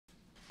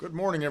Good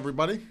morning,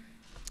 everybody.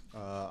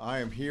 I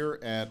am here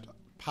at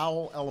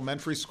Powell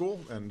Elementary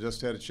School and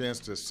just had a chance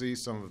to see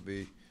some of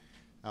the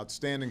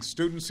outstanding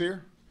students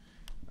here.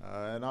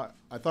 And I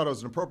thought it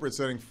was an appropriate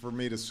setting for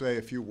me to say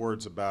a few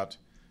words about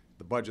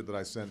the budget that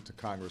I sent to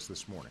Congress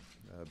this morning,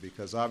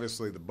 because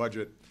obviously the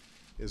budget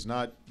is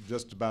not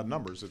just about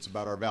numbers, it's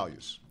about our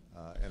values,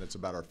 and it's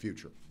about our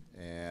future,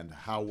 and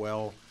how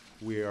well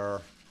we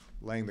are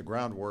laying the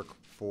groundwork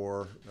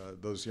for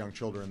those young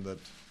children that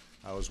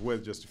I was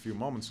with just a few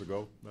moments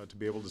ago to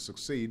be able to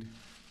succeed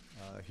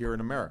here in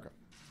America.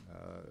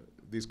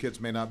 These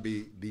kids may not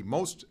be the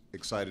most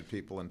excited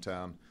people in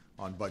town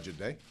on Budget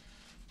Day,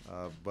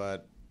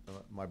 but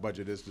my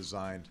budget is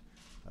designed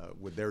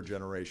with their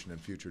generation and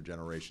future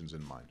generations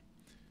in mind.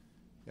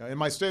 In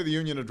my State of the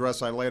Union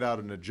address, I laid out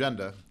an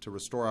agenda to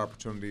restore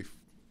opportunity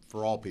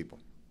for all people,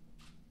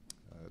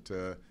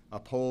 to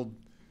uphold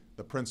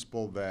the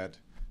principle that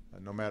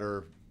no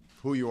matter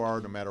who you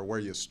are, no matter where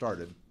you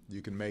started,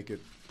 you can make it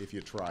if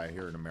you try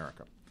here in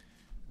America.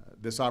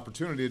 This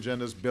opportunity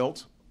agenda is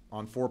built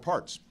on 4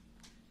 parts.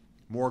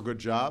 More good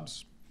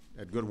jobs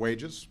at good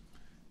wages,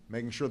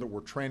 making sure that we're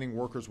training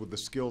workers with the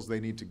skills they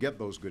need to get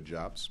those good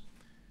jobs,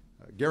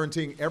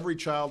 guaranteeing every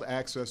child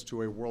access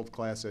to a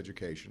world-class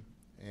education,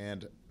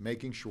 and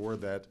making sure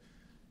that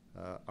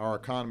our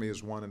economy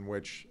is one in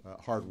which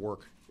hard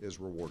work is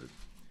rewarded.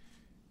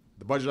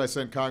 The budget I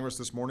sent Congress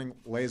this morning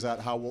lays out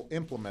how we'll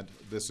implement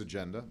this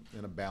agenda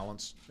in a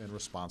balanced and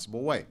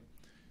responsible way.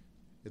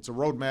 It's a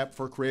roadmap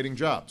for creating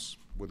jobs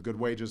with good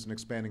wages and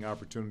expanding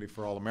opportunity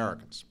for all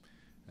Americans.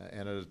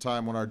 And at a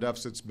time when our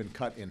deficit's been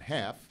cut in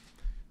half,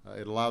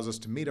 it allows us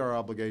to meet our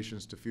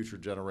obligations to future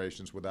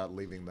generations without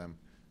leaving them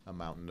a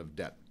mountain of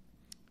debt.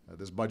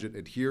 This budget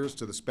adheres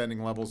to the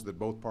spending levels that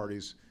both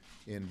parties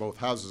in both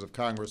houses of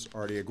Congress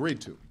already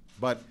agreed to.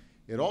 But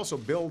it also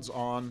builds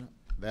on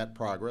that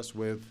progress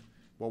with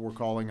what we're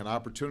calling an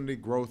Opportunity,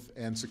 Growth,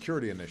 and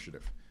Security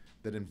Initiative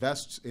that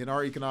invests in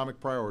our economic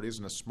priorities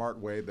in a smart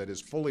way that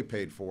is fully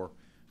paid for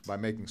by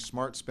making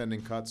smart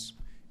spending cuts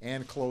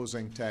and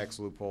closing tax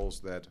loopholes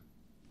that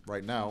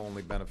right now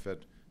only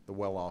benefit the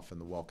well-off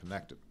and the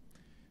well-connected.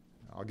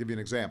 I'll give you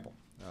an example.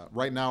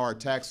 Right now our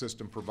tax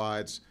system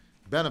provides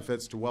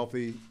benefits to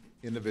wealthy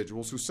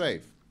individuals who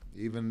save,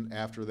 even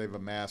after they've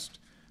amassed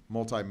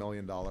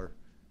multi-million-dollar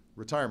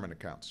retirement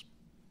accounts.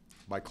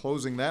 By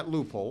closing that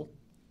loophole,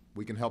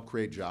 we can help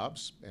create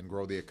jobs and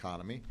grow the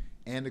economy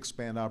and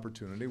expand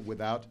opportunity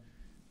without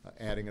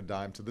adding a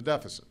dime to the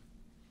deficit.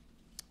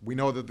 We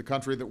know that the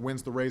country that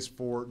wins the race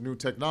for new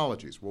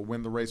technologies will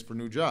win the race for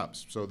new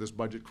jobs. So this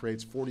budget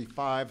creates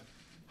 45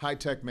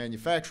 high-tech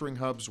manufacturing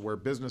hubs where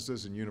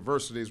businesses and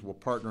universities will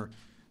partner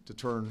to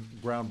turn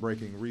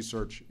groundbreaking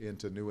research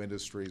into new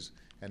industries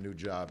and new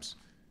jobs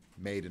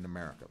made in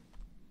America.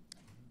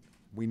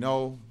 We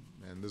know,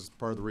 and this is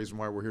part of the reason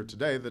why we're here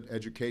today, that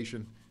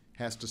education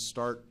has to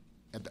start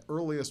at the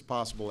earliest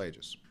possible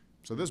ages.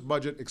 So this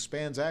budget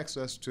expands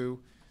access to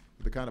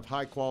the kind of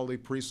high-quality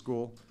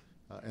preschool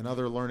and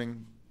other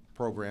learning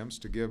programs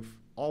to give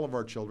all of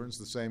our children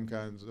the same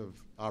kinds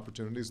of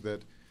opportunities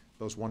that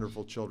those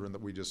wonderful children that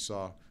we just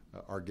saw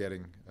are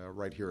getting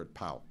right here at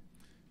Powell.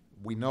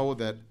 We know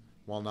that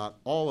while not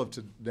all of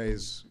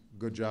today's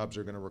good jobs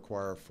are going to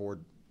require a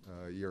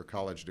 4-year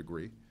college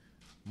degree,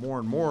 more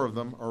and more of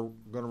them are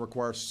going to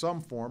require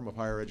some form of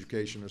higher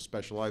education or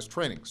specialized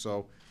training.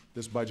 So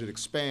this budget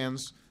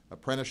expands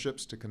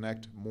apprenticeships to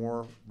connect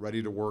more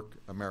ready-to-work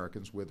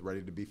Americans with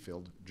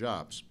ready-to-be-filled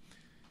jobs.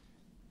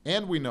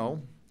 And we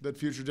know that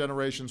future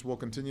generations will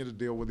continue to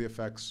deal with the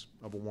effects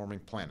of a warming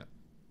planet.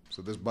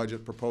 So this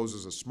budget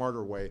proposes a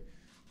smarter way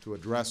to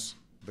address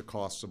the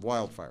costs of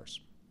wildfires.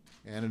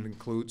 And it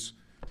includes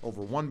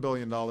over $1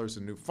 billion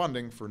in new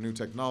funding for new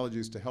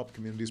technologies to help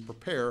communities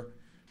prepare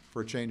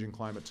for a changing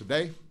climate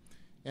today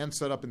and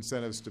set up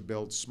incentives to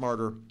build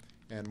smarter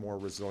and more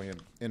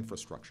resilient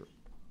infrastructure.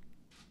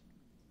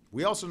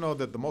 We also know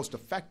that the most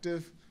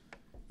effective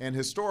and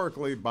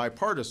historically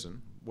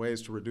bipartisan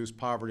ways to reduce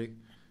poverty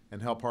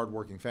and help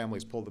hardworking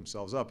families pull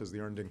themselves up is the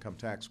Earned Income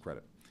Tax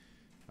Credit.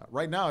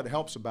 Right now, it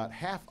helps about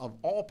half of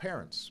all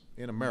parents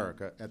in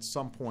America at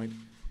some point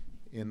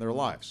in their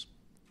lives.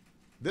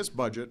 This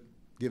budget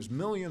gives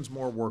millions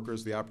more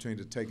workers the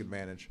opportunity to take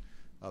advantage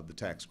of the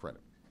tax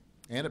credit.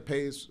 And it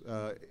pays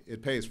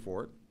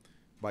for it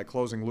by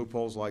closing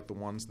loopholes like the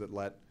ones that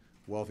let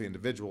wealthy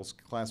individuals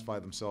classify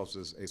themselves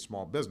as a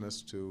small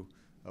business to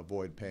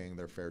avoid paying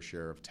their fair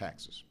share of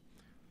taxes.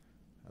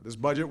 This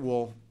budget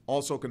will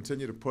also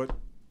continue to put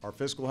our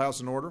fiscal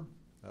house in order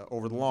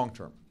over the long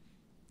term,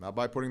 not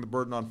by putting the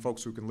burden on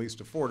folks who can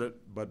least afford it,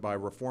 but by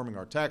reforming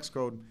our tax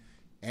code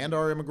and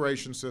our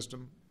immigration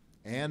system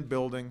and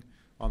building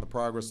on the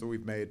progress that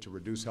we've made to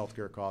reduce health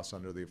care costs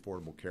under the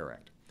Affordable Care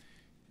Act.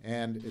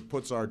 And it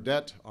puts our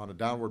debt on a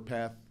downward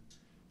path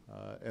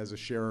as a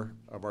share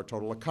of our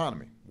total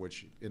economy,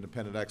 which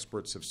independent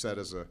experts have set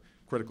as a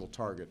critical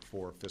target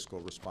for fiscal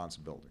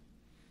responsibility.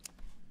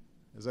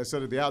 As I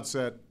said at the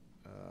outset,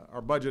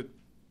 our budget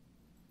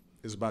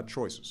is about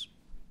choices.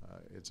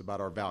 It's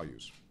about our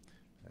values.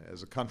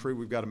 As a country,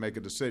 we've got to make a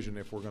decision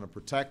if we're going to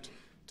protect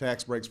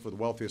tax breaks for the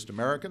wealthiest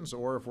Americans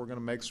or if we're going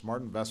to make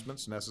smart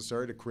investments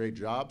necessary to create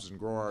jobs and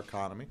grow our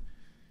economy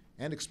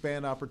and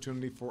expand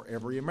opportunity for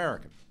every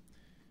American.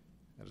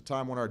 At a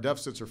time when our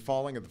deficits are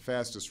falling at the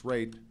fastest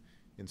rate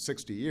in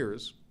 60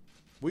 years,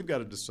 we've got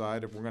to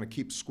decide if we're going to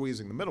keep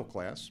squeezing the middle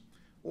class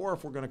or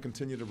if we're going to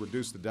continue to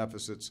reduce the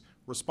deficits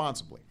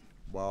responsibly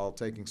while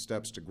taking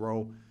steps to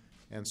grow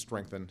and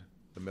strengthen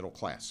the middle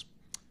class.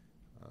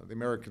 The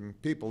American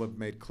people have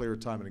made clear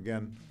time and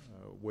again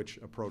which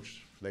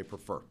approach they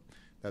prefer.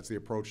 That's the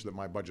approach that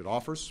my budget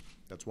offers.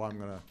 That's why I'm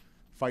going to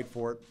fight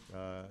for it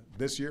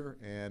this year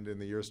and in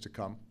the years to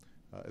come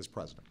as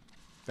president.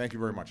 Thank you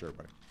very much,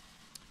 everybody.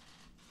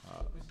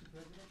 Mr.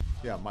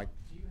 President? Yeah, Mike.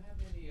 Do you have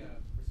any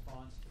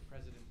response to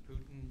President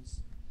Putin's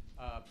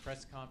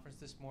press conference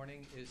this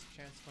morning? Is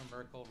Chancellor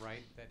Merkel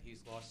right that he's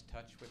lost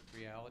touch with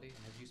reality?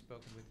 And have you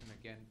spoken with him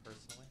again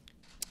personally?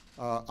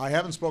 I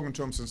haven't spoken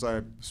to him since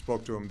I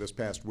spoke to him this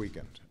past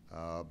weekend.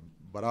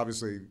 But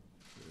obviously,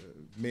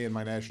 me and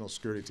my national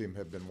security team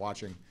have been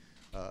watching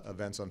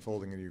events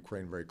unfolding in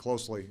Ukraine very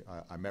closely.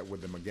 I met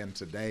with them again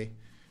today.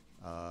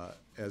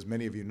 As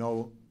many of you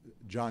know,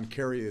 John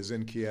Kerry is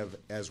in Kiev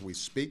as we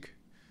speak.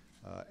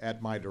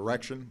 At my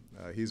direction,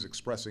 he's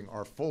expressing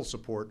our full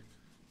support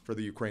for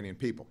the Ukrainian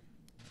people.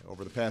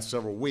 Over the past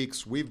several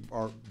weeks, we've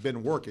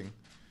been working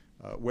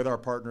with our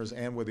partners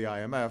and with the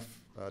IMF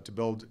to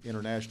build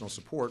international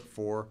support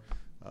for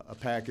a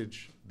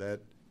package that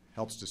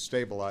helps to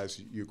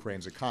stabilize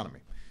Ukraine's economy.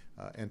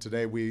 And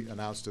today we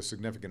announced a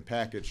significant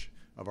package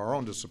of our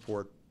own to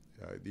support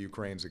the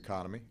Ukraine's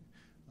economy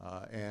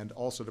and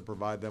also to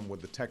provide them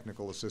with the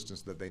technical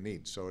assistance that they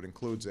need. So it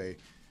includes a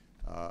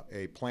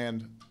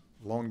planned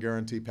loan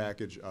guarantee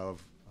package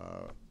of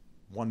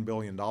 $1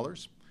 billion.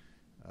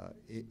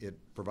 It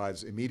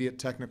provides immediate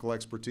technical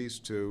expertise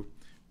to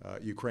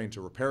Ukraine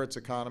to repair its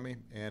economy,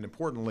 and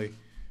importantly,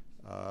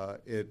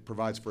 it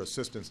provides for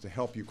assistance to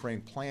help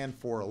Ukraine plan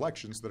for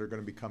elections that are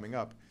going to be coming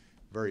up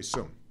very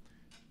soon.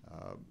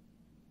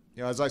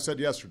 As I said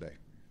yesterday,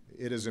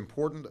 it is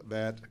important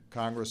that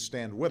Congress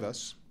stand with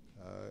us.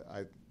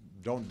 I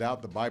don't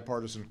doubt the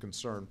bipartisan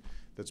concern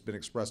that's been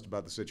expressed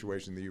about the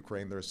situation in the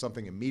Ukraine. There is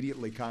something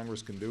immediately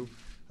Congress can do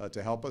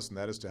to help us, and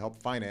that is to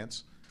help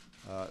finance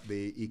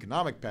the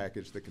economic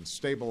package that can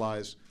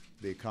stabilize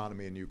the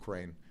economy in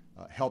Ukraine,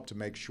 help to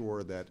make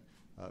sure that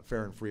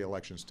fair and free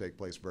elections take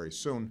place very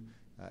soon,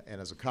 and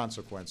as a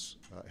consequence,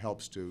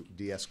 helps to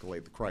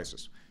de-escalate the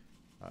crisis.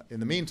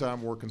 In the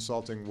meantime, we're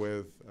consulting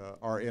with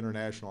our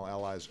international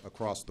allies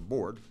across the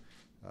board.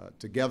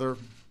 Together,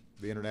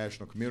 the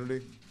international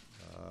community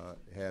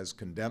has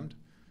condemned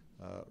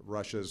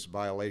Russia's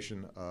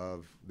violation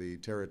of the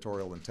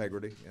territorial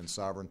integrity and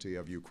sovereignty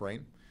of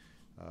Ukraine.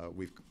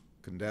 We've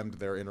condemned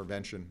their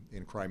intervention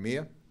in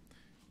Crimea,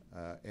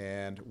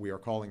 and we are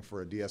calling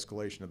for a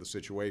de-escalation of the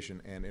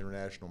situation and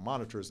international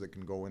monitors that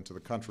can go into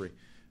the country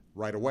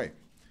right away.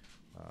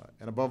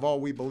 And above all,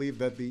 we believe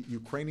that the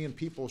Ukrainian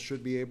people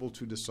should be able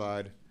to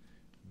decide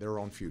their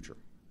own future,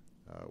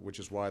 which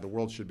is why the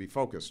world should be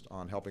focused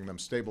on helping them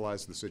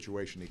stabilize the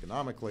situation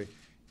economically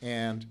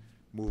and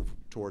move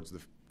towards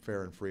the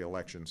fair and free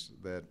elections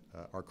that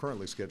are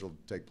currently scheduled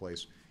to take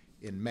place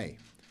in May.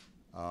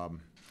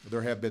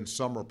 There have been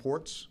some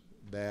reports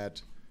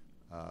that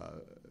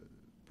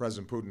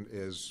President Putin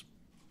is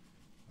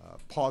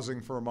pausing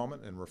for a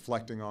moment and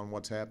reflecting on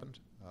what's happened.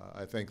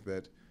 I think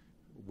that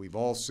we've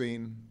all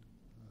seen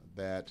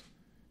that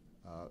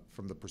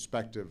from the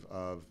perspective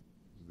of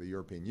the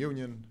European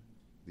Union,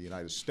 the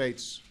United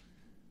States,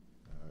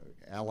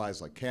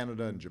 allies like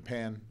Canada and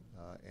Japan,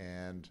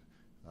 and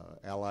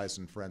allies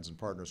and friends and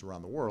partners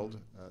around the world,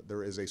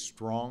 there is a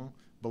strong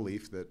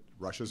belief that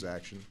Russia's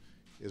action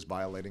is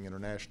violating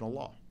international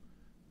law.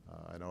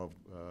 I know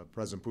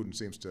President Putin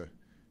seems to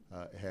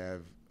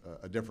have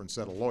a different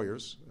set of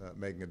lawyers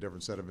making a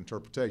different set of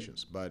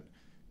interpretations, but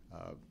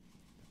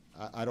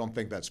I don't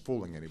think that's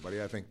fooling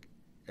anybody. I think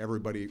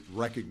everybody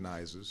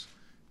recognizes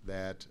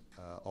that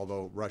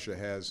although Russia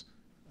has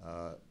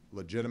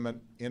legitimate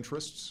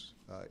interests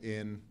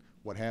in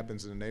what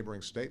happens in a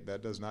neighboring state,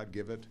 that does not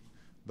give it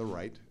the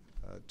right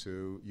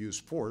to use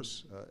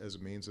force as a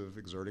means of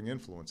exerting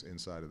influence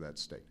inside of that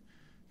state.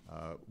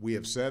 We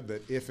have said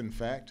that if, in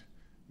fact,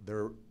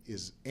 there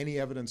is any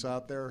evidence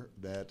out there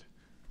that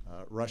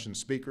Russian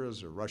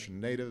speakers or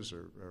Russian natives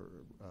or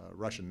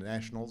Russian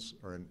nationals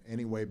are in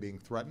any way being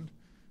threatened,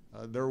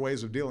 there are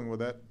ways of dealing with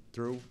that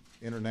through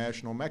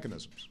international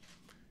mechanisms.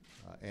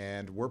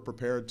 And we're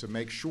prepared to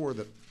make sure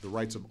that the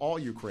rights of all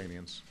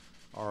Ukrainians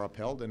are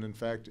upheld. And in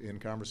fact, in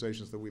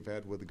conversations that we've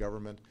had with the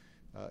government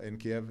in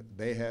Kiev,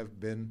 they have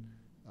been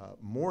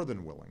more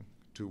than willing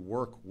to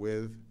work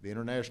with the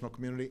international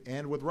community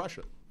and with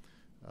Russia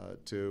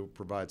to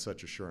provide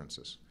such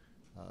assurances.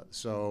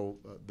 So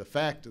the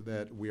fact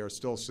that we are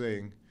still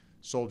seeing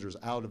soldiers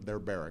out of their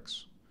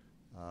barracks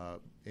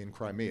in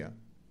Crimea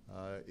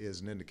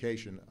is an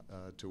indication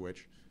to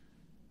which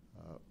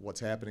what's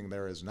happening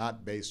there is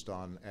not based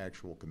on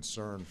actual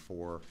concern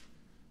for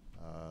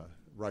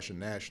Russian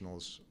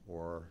nationals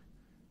or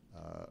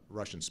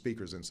Russian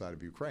speakers inside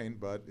of Ukraine,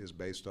 but is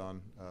based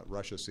on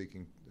Russia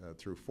seeking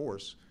through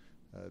force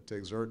to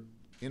exert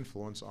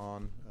influence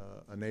on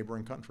a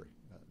neighboring country.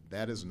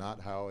 That is not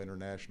how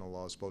international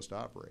law is supposed to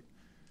operate.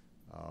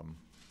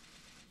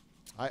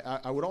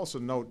 I would also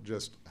note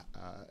just,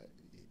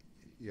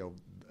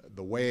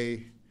 the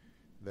way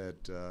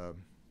that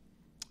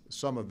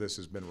some of this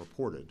has been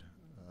reported,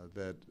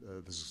 that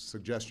the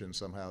suggestion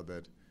somehow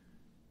that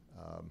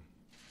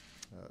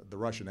the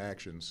Russian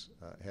actions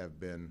have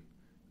been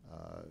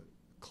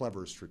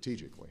clever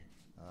strategically.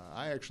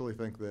 I actually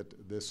think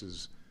that this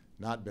has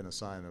not been a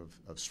sign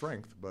of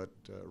strength, but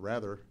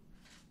rather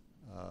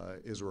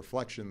is a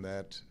reflection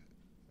that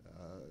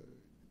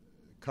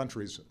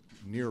countries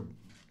near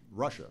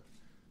Russia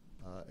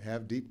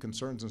have deep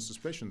concerns and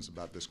suspicions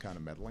about this kind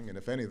of meddling, and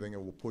if anything,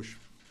 it will push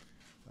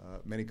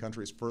many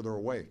countries further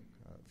away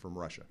from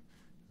Russia.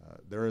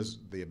 There is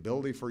the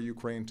ability for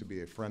Ukraine to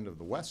be a friend of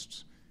the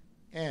West's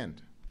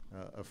and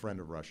a friend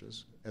of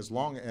Russia's, as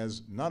long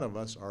as none of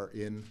us are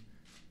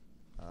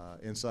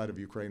inside of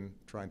Ukraine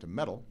trying to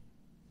meddle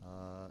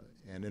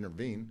and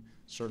intervene,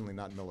 certainly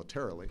not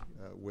militarily,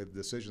 with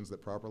decisions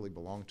that properly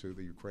belong to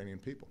the Ukrainian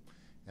people.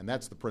 And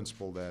that's the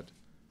principle that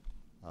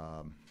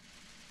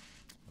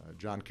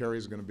John Kerry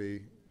is going to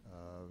be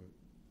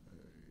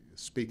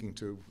speaking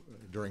to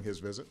during his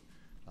visit.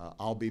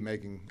 I'll be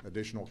making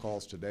additional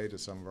calls today to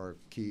some of our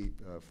key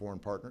foreign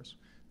partners,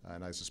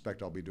 and I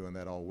suspect I'll be doing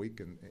that all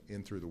week and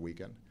in through the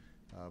weekend.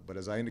 But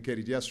as I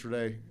indicated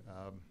yesterday,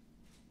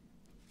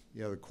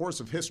 the course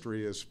of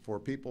history is for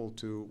people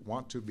to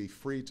want to be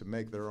free to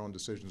make their own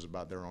decisions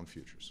about their own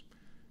futures.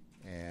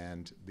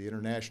 And the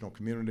international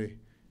community,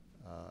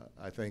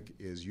 I think,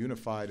 is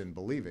unified in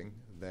believing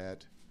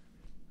that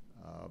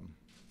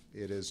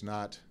it is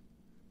not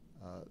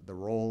the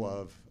role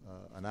of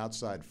an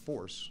outside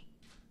force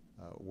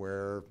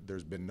where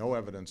there's been no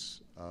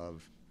evidence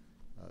of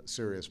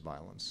serious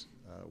violence,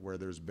 where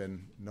there's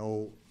been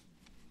no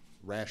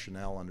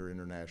rationale under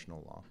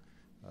international law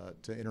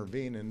to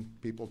intervene in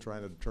people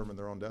trying to determine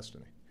their own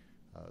destiny.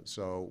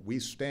 So we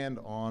stand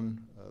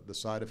on the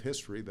side of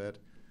history that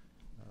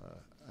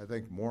I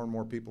think more and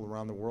more people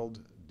around the world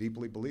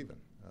deeply believe in,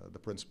 the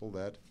principle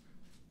that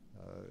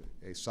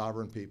a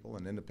sovereign people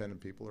and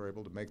independent people are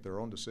able to make their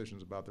own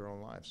decisions about their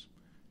own lives.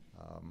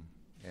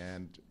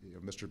 And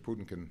Mr.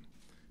 Putin can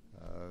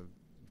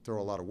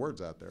throw a lot of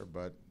words out there,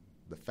 but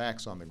the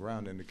facts on the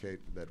ground indicate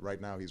that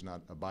right now he's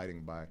not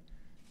abiding by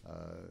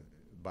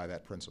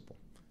that principle.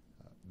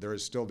 There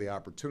is still the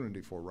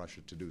opportunity for Russia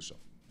to do so,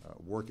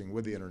 working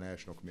with the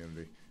international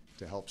community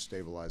to help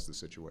stabilize the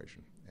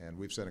situation. And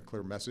we've sent a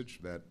clear message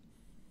that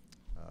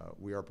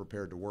we are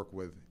prepared to work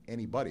with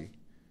anybody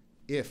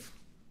if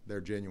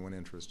their genuine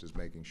interest is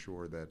making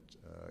sure that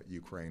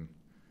Ukraine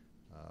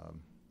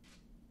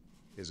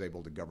is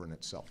able to govern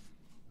itself.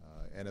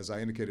 And as I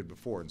indicated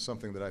before, and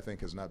something that I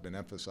think has not been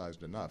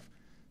emphasized enough,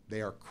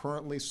 they are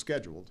currently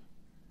scheduled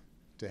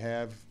to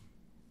have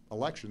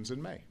elections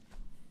in May.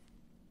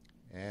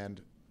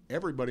 And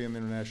everybody in the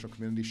international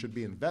community should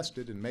be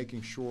invested in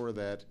making sure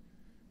that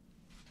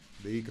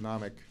the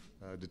economic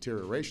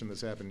deterioration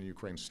that's happened in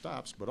Ukraine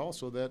stops, but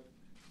also that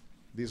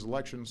these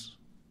elections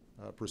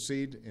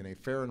proceed in a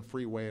fair and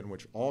free way in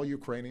which all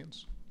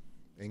Ukrainians,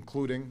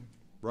 including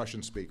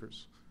Russian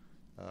speakers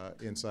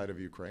inside of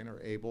Ukraine,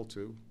 are able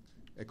to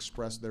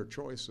express their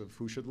choice of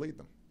who should lead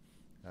them.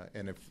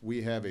 And if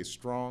we have a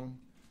strong,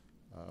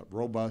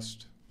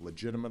 robust,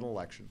 legitimate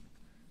election,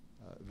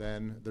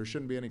 then there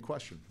shouldn't be any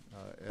question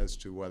as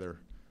to whether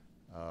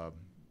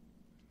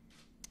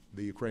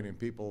the Ukrainian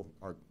people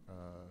are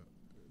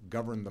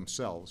govern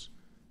themselves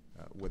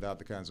without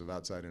the kinds of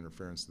outside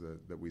interference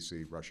that we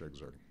see Russia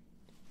exerting.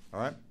 All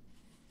right?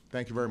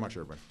 Thank you very much,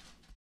 everybody.